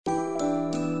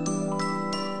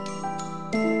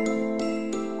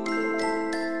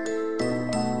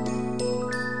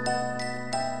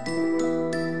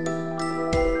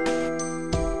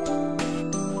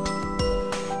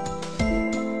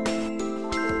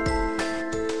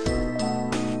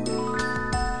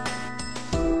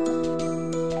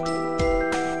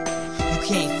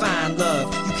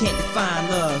can't define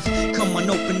love. Come on,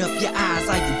 open up your eyes,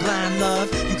 are you blind, love?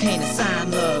 You can't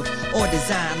assign love or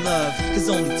design love, cause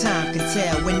only time can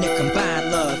tell when they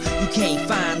combine love. You can't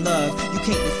find love, you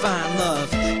can't define love.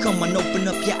 Come on, open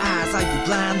up your eyes, are you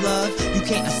blind, love? You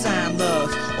can't assign love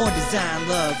or design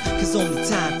love, cause only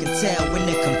time can tell when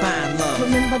they combine love.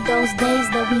 Remember those days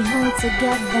that we hung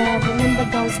together. Remember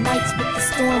those nights with the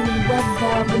stormy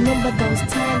weather. Remember those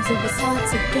times it was hard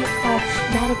to get her.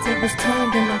 Now the tables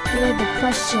turned and I feel the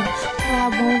pressure.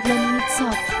 Pride won't let me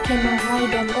talk. Can I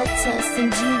write a letter,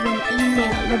 send you an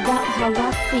email about how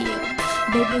I feel?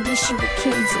 Baby, we should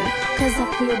rekindle, cause I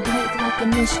feel great like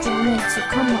an instrumental.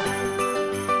 Come on.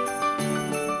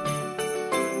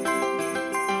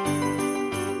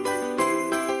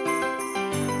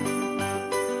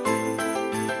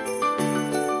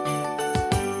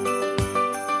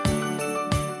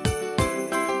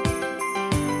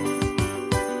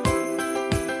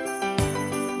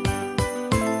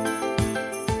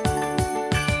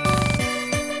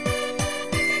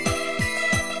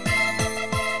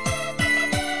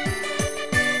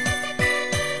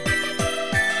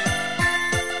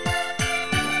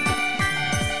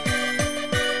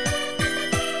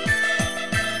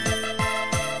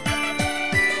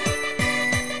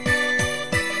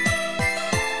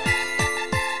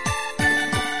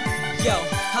 Yo,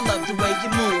 I love the way you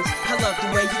move, I love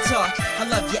the way you talk, I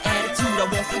love your attitude, I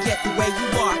won't forget the way you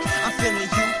walk. I'm feeling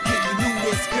you, yeah, you knew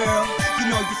this, girl. You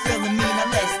know you feeling me, now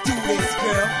let's do this,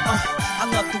 girl. I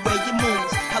love the way you move,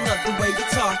 I love the way you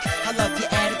talk, I love your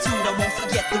attitude, I won't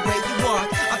forget the way you walk.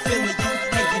 I'm feeling you,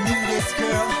 hey, you knew this,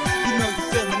 girl. You know you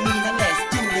feeling me, now let's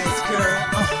do this, girl.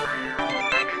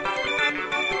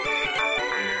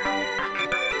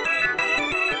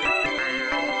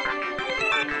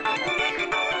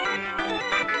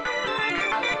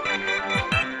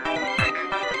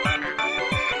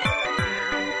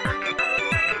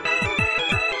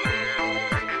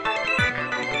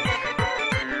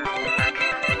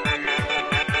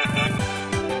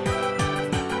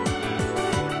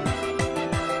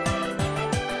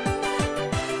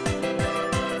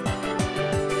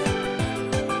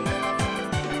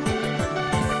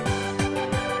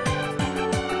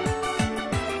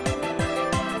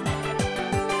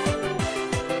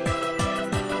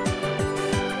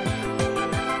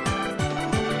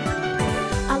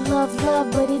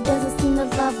 Love, but he doesn't seem to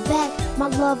love back. My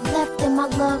love left and my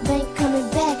love ain't coming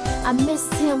back. I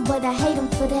miss him, but I hate him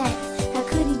for that. How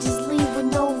could he just leave with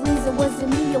no reason? Was it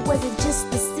me or was it just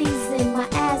the season? My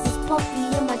eyes is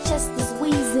puffy and my chest is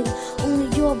wheezing.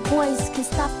 Only your voice can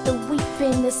stop the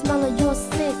weeping. The smell of your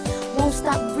scent won't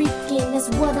stop reeking. That's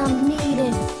what I'm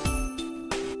needing.